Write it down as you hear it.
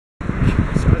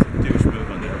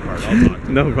I'll talk to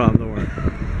him. No problem, don't worry.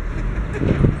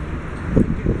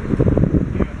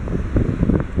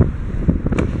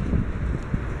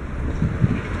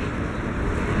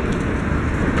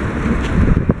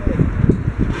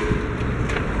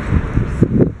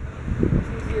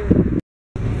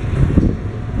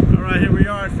 Alright, here we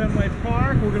are at Fenway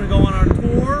Park. We're going to go on our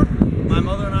tour. My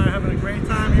mother and I are having a great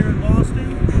time here in Boston.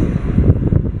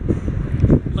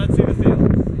 Let's see the field.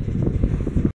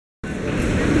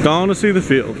 Going to see the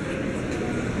field.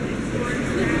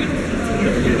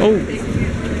 Oh.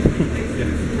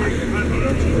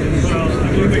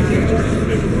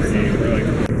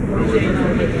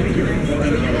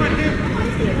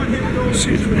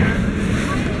 Excuse me.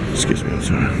 Excuse me, I'm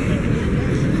sorry.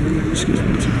 Excuse me,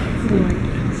 I'm sorry.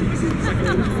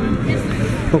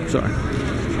 Oh, sorry.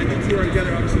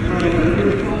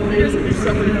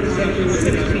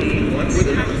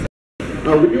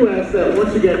 We do ask that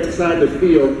once you get inside the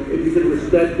field, if you could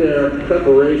respect their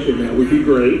preparation, that would be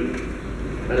great.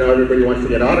 I know everybody wants to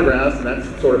get autographs and that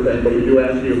sort of thing, but we do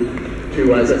ask you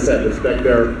to, as I said, respect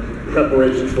their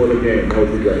preparations for the game. That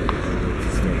would be great.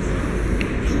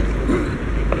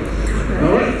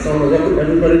 All right, so I want to welcome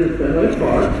everybody to Fenway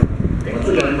Park. Once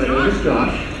again, my name is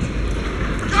Josh.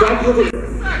 Josh over here.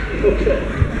 Okay.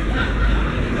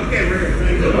 Okay, we're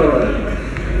here. All right.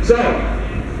 So,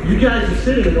 you guys are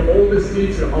sitting in the oldest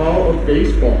seats in all of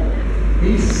baseball.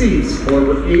 These seats are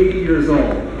over 80 years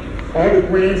old. All the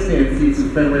grandstand seats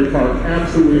in Fenway Park,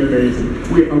 absolutely amazing.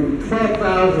 We have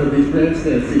 12,000 of these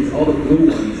grandstand seats, all the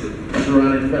blue ones,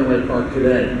 surrounding Fenway Park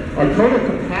today. Our total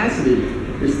capacity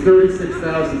is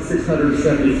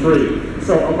 36,673.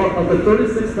 So of the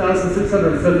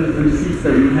 36,673 seats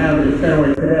that we have in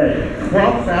Fenway today,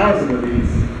 12,000 of these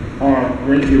are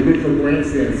the original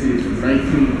grandstand seats from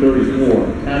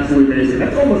 1934. Absolutely amazing.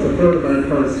 That's almost a third of our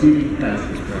entire seating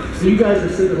capacity. So you guys are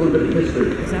sitting a little bit of history.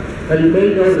 Now you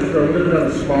may notice they're a little bit on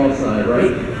the small side,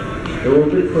 right? They're a little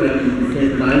bit cramped, you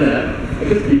can't deny that. I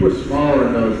guess people were smaller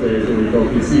in those days when we built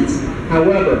these seats.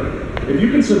 However, if you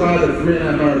can survive a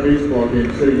 3.5-hour baseball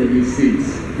game sitting in these seats,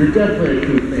 you're definitely a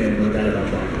true fan, no doubt about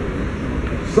that.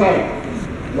 So, I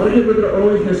want to give a little bit of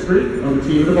early history on the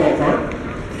team in the ballpark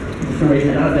before we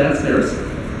head out downstairs.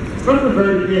 Start from the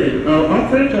very beginning. Our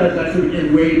franchise actually began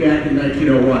way back in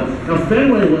 1901. Now,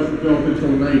 Fenway wasn't built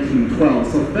until 1912,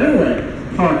 so Fenway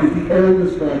Park is the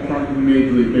oldest ballpark in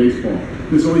Major League Baseball.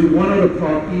 There's only one other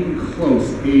park even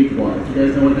close age-wise. You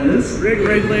guys know what that is?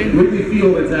 Wrigley. Wrigley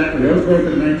Field, exactly. That was built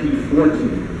in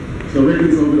 1914. So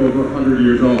Wrigley's a little bit over 100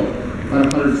 years old.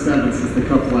 About 107 since the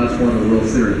Cubs last won the World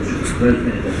Series. Very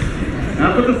painful. Now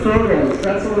for the third rollers,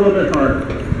 that's a little bit harder.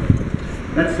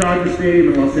 That's Dodger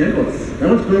Stadium in Los Angeles. That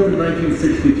was built in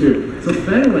 1962. So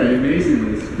Fenway,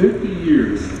 amazingly, is 50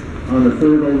 years on the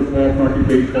third oldest ballpark in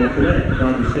baseball today,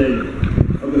 Dodger Stadium.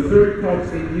 Of the 30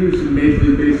 parks in use in Major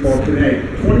League Baseball today,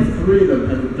 23 of them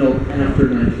have been built after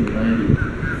 1990.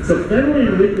 So Fenway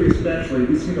and Wrigley especially,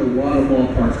 we've seen a lot of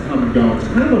ballparks come and go. It's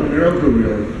kind of a miracle,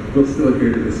 really, we're still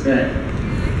here to this day.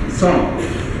 So,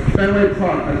 Fenway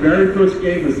Park, our very first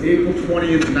game was April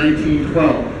 20th,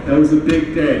 1912. That was a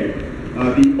big day.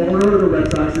 The owner of the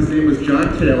Red Sox, his name was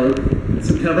John Taylor. In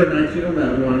September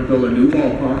 1911, he wanted to build a new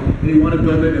ballpark, and he wanted to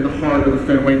build it in the heart of the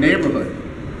Fenway neighborhood.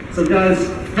 So guys,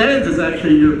 Fens is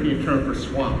actually a European term for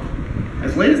swamp.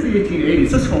 As late as the 1880s,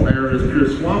 this whole area is pure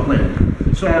swampland.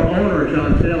 So our owner,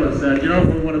 John Taylor, said, you know, if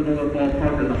we want to build a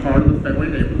ballpark in the heart of the Fenway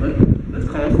neighborhood, let's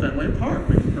call it Fenway Park.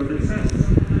 Makes perfect sense.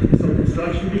 So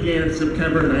construction began in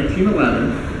September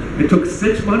 1911. It took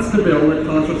 6 months to build. It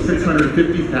cost us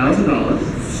 $650,000.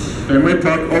 Fenway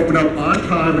Park opened up on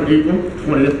time on April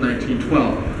 20th,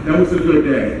 1912. That was a good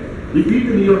day. We beat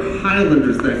the New York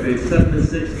Highlanders that day,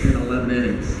 7-6 in 11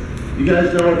 innings. You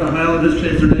guys know what the Highlanders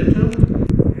changed their name to?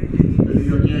 The New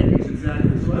York Yankees,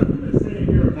 exactly. So I've been saying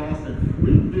here in Boston,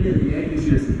 we've been in the Yankees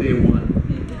here since day one.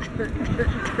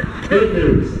 Big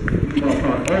news.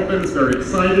 Ballpark opens, very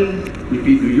exciting. We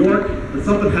beat New York, but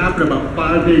something happened about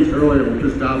 5 days earlier, which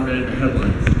just dominated the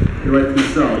headlines. You're rightfully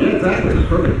so. Yeah, exactly.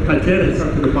 Perfect. Titanic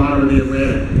sunk to the bottom of the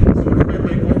Atlantic. So when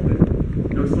Fenway opened,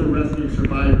 there were still rescuing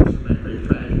survivors from that great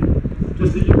tragedy.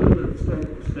 Just to give a little bit of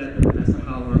historical perspective as to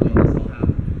how long ago this all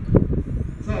happened.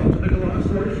 So, to make a long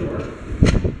story short,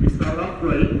 we start off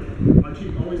great. Our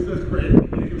team always does great at the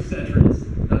beginning of centuries.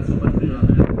 Not so much beyond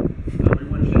that. We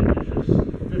won championships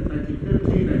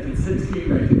 1915,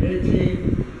 1916,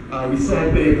 1918. We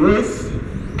saw Babe Ruth,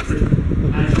 which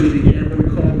actually began what we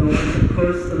call known as the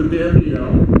curse of the Bambino.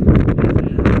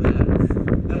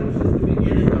 That was just the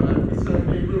beginning of it. We saw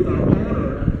Babe Ruth, our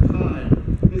owner at the time.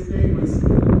 His name was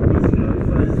Harry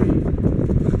Frenzy.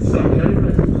 So Harry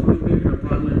Frenzy was really big in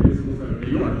Broadway musicals out of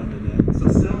New York. So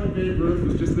selling Babe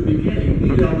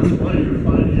money to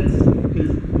finance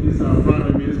his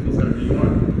Broadway musicals out of New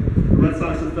York. The Red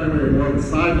Sox and Fenway are more on the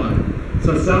sideline.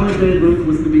 So selling Babe Ruth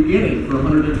was the beginning for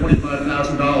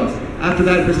 $125,000. After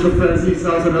that, Mr. Frenzy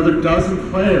sells another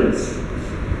dozen players to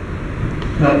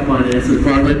help finance his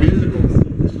Broadway musicals.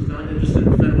 This was not interested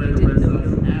in Fenway and the Red Sox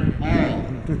at all.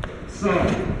 So,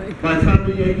 by the time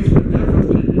the Yankees win their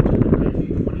first championship in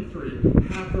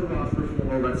 1923, half the roster were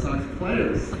former Red Sox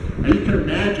players. Now you can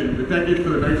imagine the decade for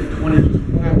the 1920s was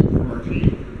horrible for our team.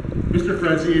 Mr.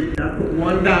 Frenzy had not put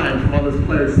one dime from all those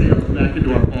player sales back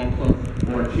into our ball club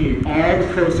or our team. All the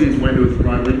proceeds went to his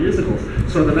Broadway musicals.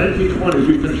 So in the 1920s,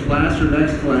 we finished last or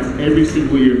next to last every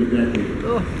single year of the decade.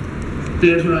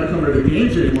 Fans were not coming to the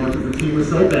games anymore because the team was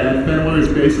so bad. Fenway was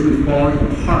basically falling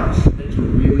apart. Things were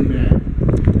really bad.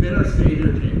 Then our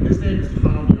savior came. His name is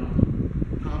Tom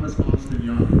Young. Thomas Austin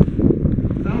Young.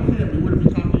 Without him, we wouldn't be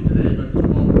talking today about this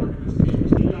ball park and this team.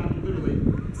 Mr. Yockey literally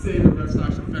saved the Red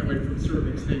Sox and Fenway from certain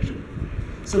extinction.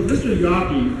 So Mr.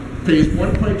 Yockey pays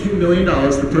 $1.2 million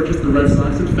to purchase the Red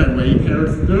Sox and Fenway. He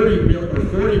inherits $40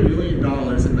 million in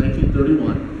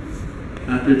 1931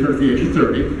 after he turns the age of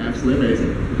 30. Absolutely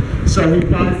amazing. So he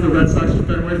buys the Red Sox and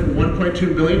Fenway for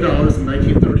 $1.2 million in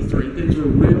 1933. Things were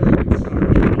really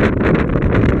starting to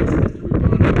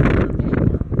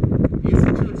he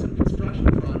instituted some construction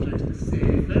projects to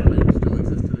save Fenway, which still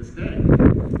exists to this day.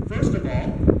 First of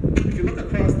all, if you look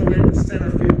across the way to the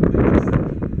center field,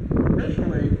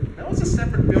 originally, that was a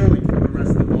separate building from the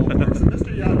rest of the ballpark. So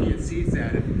Mr. Yockey had seats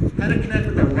at it, had to connect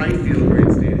with the right field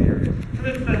grandstand area. To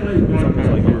make Fenway one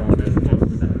ballpark as opposed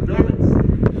to separate buildings.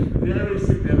 Very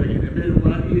significant. It made it a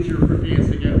lot easier for fans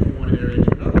to get from one area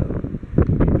to another.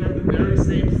 He built the very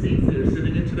same seats that are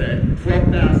sitting in today,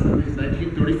 12,000 of these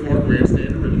 1934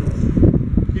 grandstand originals.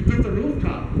 He built the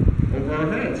rooftop over our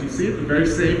heads. You see it, the very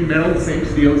same metal, same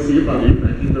steel you see above you,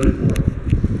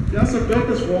 1934. He also built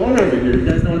this wall over here. You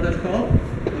guys know what that's called?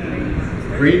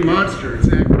 Green Monster,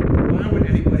 exactly. Why would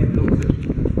anybody build such a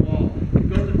huge wall? He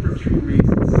built it for two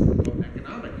reasons. Well,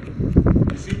 economic.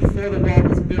 You see, before the wall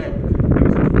was built, there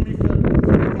was a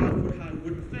 25-foot high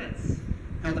wooden fence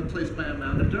held in place by a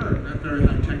mound of dirt. Not very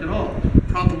high-tech at all. The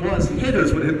problem was,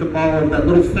 hitters would hit the ball over that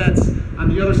little fence on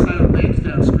the other side of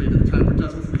Lansdowne Street at the time, where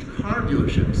dozens of these car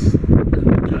dealerships.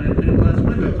 Giant pane glass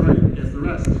windows, right? Guess the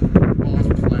rest. Balls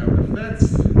would fly over the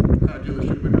fence. Car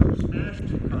dealership windows were smashed.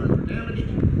 Cars were damaged.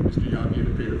 Mr. Yockey had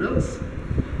to pay the bills.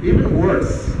 Even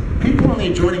worse, people on the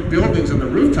adjoining buildings on the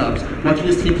rooftops watching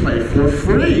his team play for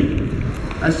free.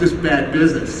 That's just bad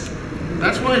business.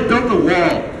 That's why he built the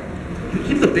wall. To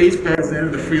keep the baseballs in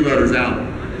and the freeloaders out.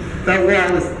 That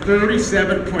wall is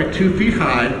 37.2 feet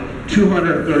high,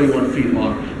 231 feet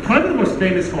long. Probably the most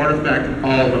famous artifact in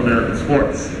all of American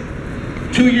sports.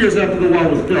 2 years after the wall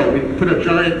was built, we put a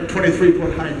giant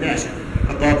 23-foot high net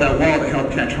above that wall to help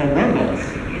catch home run balls.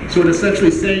 So it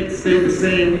essentially stayed the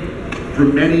same for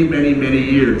many, many, many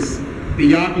years. The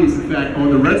Yankees, in fact,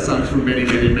 owned the Red Sox for many,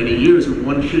 many, many years in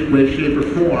one way, shape, or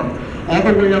form, all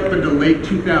the way up into late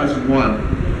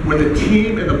 2001. When the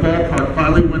team and the ballpark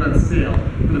finally went on sale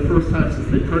for the first time since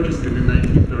they purchased it in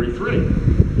 1933.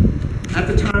 At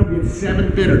the time, we had 7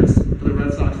 bidders for the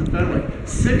Red Sox and Fenway.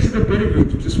 6 of the bidding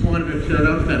groups just wanted to tear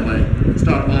down Fenway and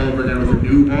start all over again with a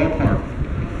new ballpark.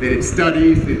 They did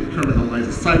studies, they determined the lines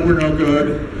of sight were no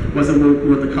good, wasn't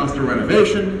worth the cost of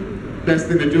renovation. Best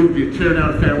thing to do would be to tear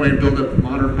down Fenway and build a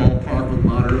modern ballpark with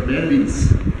modern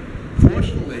amenities.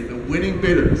 Fortunately, the winning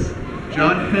bidders,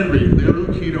 John Henry, Larry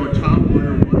Lucchino, and Tom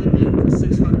Warner, won the bid for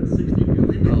 $660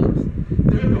 million.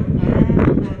 They're the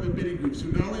only one of the bidding groups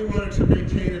who not only wanted to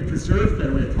maintain and preserve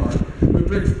Fenway Park, but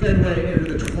bring Fenway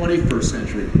into the 21st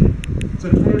century.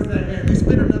 So towards that end, they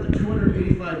spent another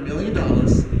 $285 million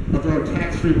of their own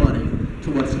tax-free money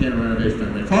to once again renovate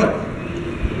Fenway Park.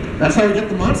 That's how we get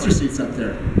the monster seats up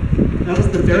there. That was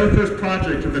the very first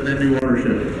project of the then new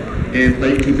ownership in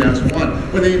late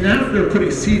 2001. When they announced they were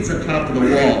putting seats on top of the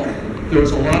wall, there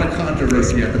was a lot of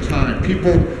controversy at the time.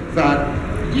 People thought,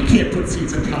 you can't put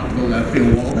seats on top of the left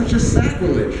field wall, that's just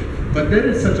sacrilege. But they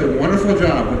did such a wonderful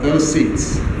job with those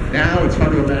seats. Now it's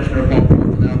hard to imagine our ballpark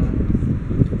without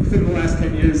them. Within the last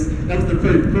 10 years, that was their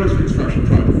very first construction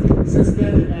project. Since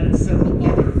then, they've added several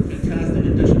other fantastic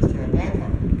additions to our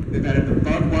ballpark. They've added the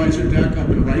Budweiser deck up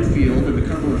in right field and the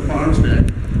Cumberland Farms deck.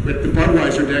 But the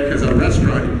Budweiser deck has a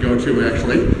restaurant you can go to,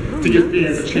 actually, to give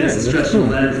fans a chance to stretch their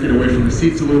legs, get away from the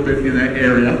seats a little bit in that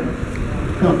area.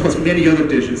 Plus many other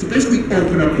additions. So basically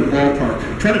open up the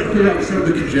ballpark. Try to clear up some of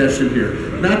the congestion here.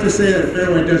 Not to say that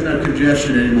Fenway doesn't have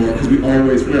congestion anymore, because we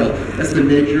always will. That's the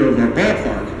nature of our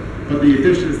ballpark. But the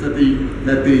additions that the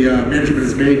management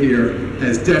has made here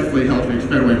has definitely helped make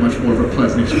Fenway much more of a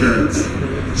pleasant experience.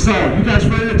 So, you guys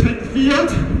ready to take the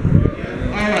field?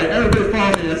 Alright, everybody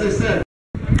follow me, as I said.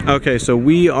 Okay, so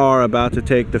we are about to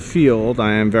take the field.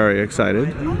 I am very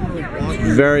excited.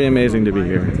 It's very amazing to be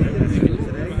here.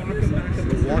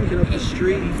 Walking up the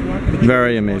street.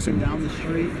 Very amazing. Down the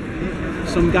street.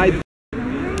 Some guy.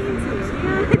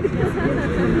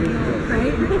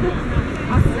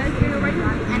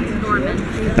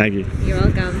 Thank you. You're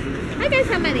welcome. Hi guys,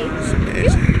 how many?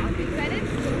 Excited?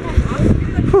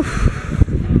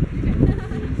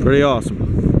 Pretty awesome.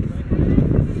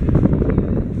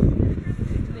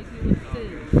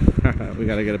 We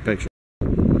gotta get a picture.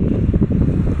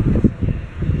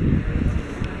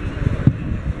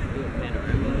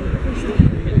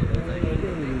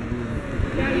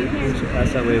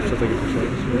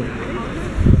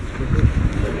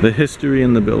 The history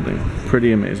in the building,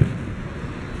 pretty amazing.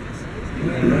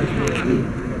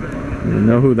 You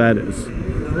know who that is.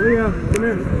 Maria, come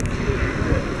here. Want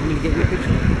me to get your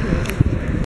picture?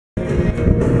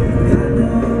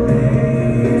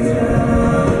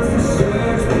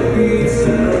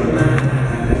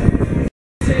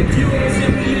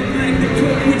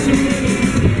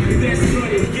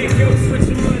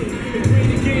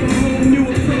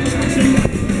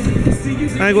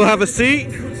 I think we'll have a seat.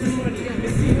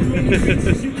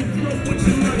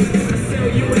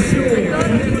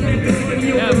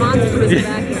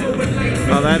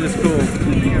 Oh, that is cool.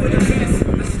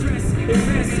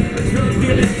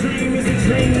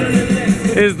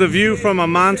 Here's the view from a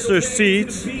monster seat.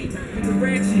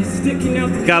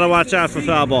 Gotta watch out for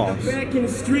foul balls.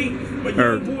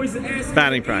 Or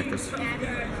batting practice.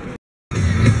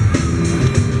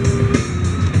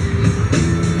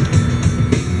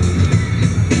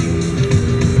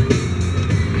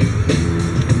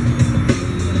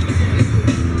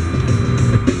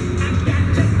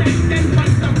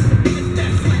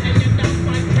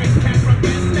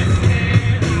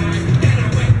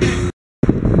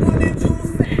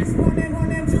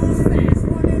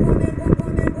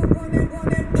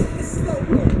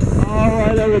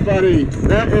 Everybody,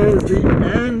 that is the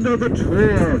end of the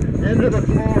tour, end of the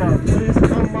tour. Please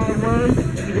come my way.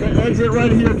 You're going to exit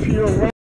right here to your right.